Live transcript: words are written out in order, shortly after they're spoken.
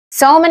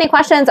So many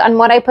questions on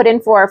what I put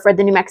in for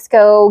the New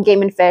Mexico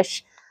Game and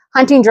Fish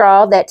hunting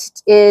draw that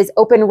is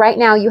open right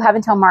now. You have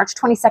until March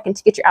 22nd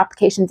to get your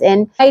applications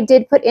in. I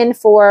did put in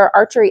for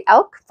archery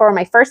elk for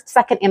my first,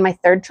 second, and my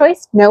third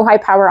choice. No high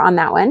power on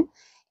that one.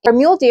 For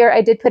mule deer,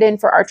 I did put in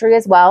for archery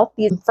as well.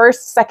 The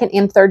first, second,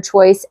 and third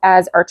choice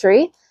as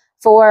archery.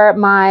 For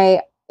my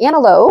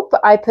antelope,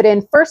 I put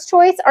in first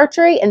choice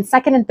archery and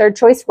second and third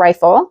choice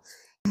rifle.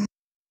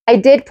 I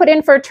did put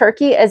in for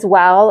turkey as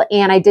well,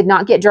 and I did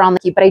not get drawn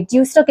lucky, but I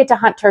do still get to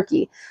hunt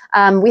turkey.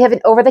 We have an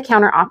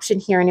over-the-counter option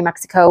here in New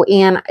Mexico,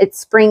 and it's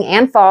spring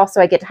and fall,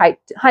 so I get to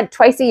hunt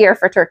twice a year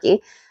for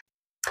turkey.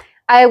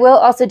 I will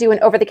also do an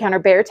over-the-counter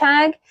bear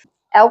tag.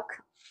 Elk,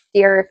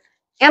 deer,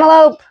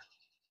 antelope,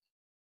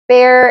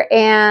 bear,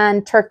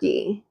 and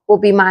turkey will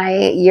be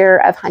my year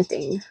of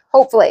hunting.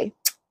 Hopefully.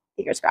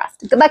 Fingers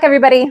crossed. Good luck,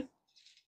 everybody.